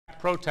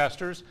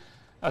protesters.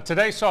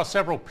 Today saw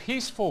several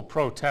peaceful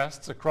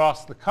protests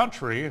across the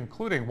country,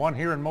 including one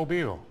here in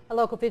Mobile.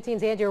 Local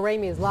 15's Andrea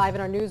Ramey is live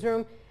in our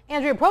newsroom.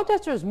 Andrea,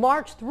 protesters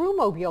marched through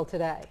Mobile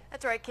today.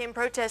 That's right, Kim.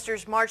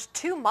 Protesters marched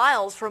 2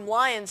 miles from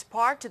Lyons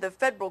Park to the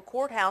federal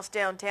courthouse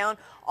downtown,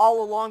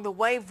 all along the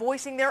way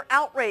voicing their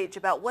outrage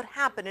about what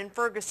happened in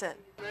Ferguson.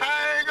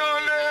 I ain't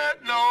gonna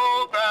let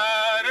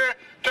nobody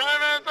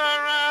turn us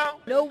around.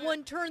 No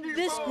one turned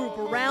this group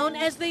around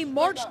as they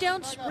marched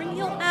down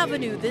Springhill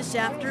Avenue this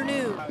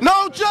afternoon.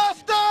 No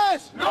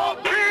justice! No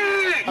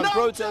peace! I'm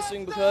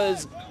protesting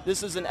because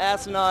this is an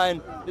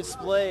asinine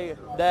display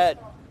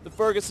that the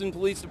Ferguson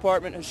Police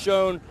Department has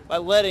shown by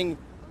letting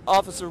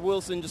Officer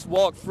Wilson just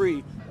walk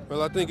free.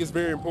 Well, I think it's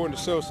very important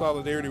to show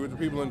solidarity with the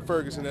people in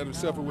Ferguson that have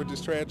suffered with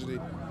this tragedy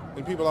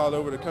and people all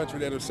over the country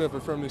that have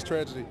suffered from this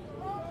tragedy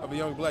of a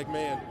young black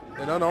man,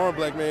 an unarmed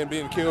black man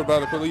being killed by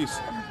the police.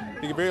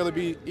 He can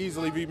barely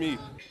easily be me.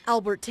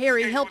 Albert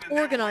Terry helped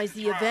organize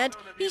the event.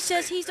 He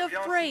says he's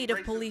afraid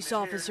of police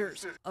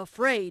officers,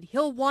 afraid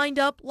he'll wind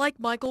up like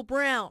Michael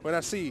Brown. When I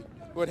see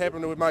what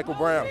happened with Michael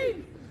Brown,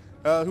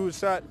 who was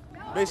shot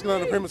basically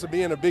on the premise of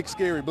being a big,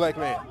 scary black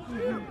man.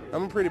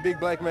 I'm a pretty big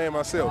black man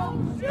myself.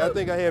 I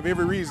think I have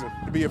every reason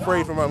to be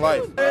afraid for my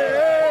life.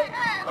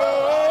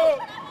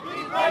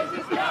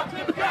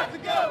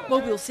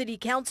 Mobile City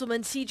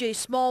Councilman C.J.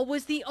 Small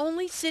was the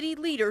only city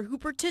leader who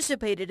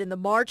participated in the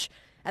march.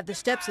 At the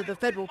steps of the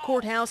federal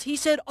courthouse, he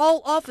said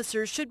all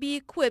officers should be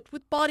equipped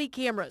with body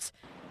cameras.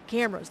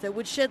 Cameras that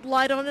would shed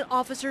light on an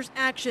officer's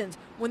actions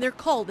when they're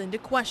called into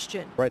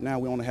question. Right now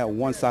we only have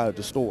one side of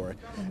the story,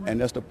 and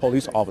that's the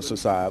police officer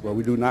side, but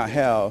we do not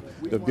have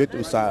the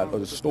victim side of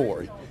the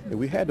story. If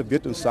we had the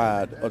victim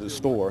side of the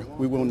story,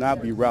 we will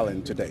not be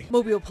rallying today.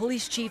 Mobile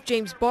Police Chief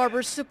James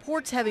Barber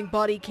supports having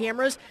body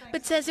cameras,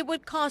 but says it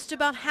would cost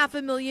about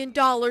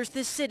 $500,000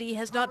 the city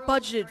has not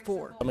budgeted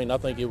for. I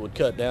think it would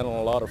cut down on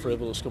a lot of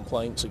frivolous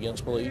complaints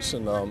against police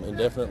and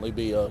definitely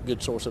be a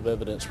good source of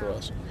evidence for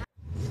us.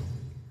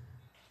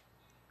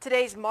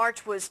 Today's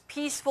march was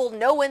peaceful,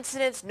 no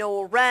incidents,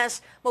 no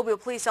arrests. Mobile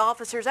police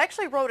officers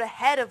actually rode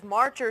ahead of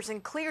marchers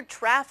and cleared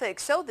traffic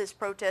so this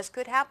protest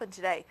could happen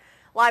today.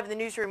 Live in the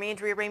newsroom,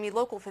 Andrea Ramey,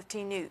 Local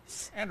 15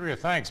 News. Andrea,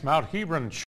 thanks. Mount Hebron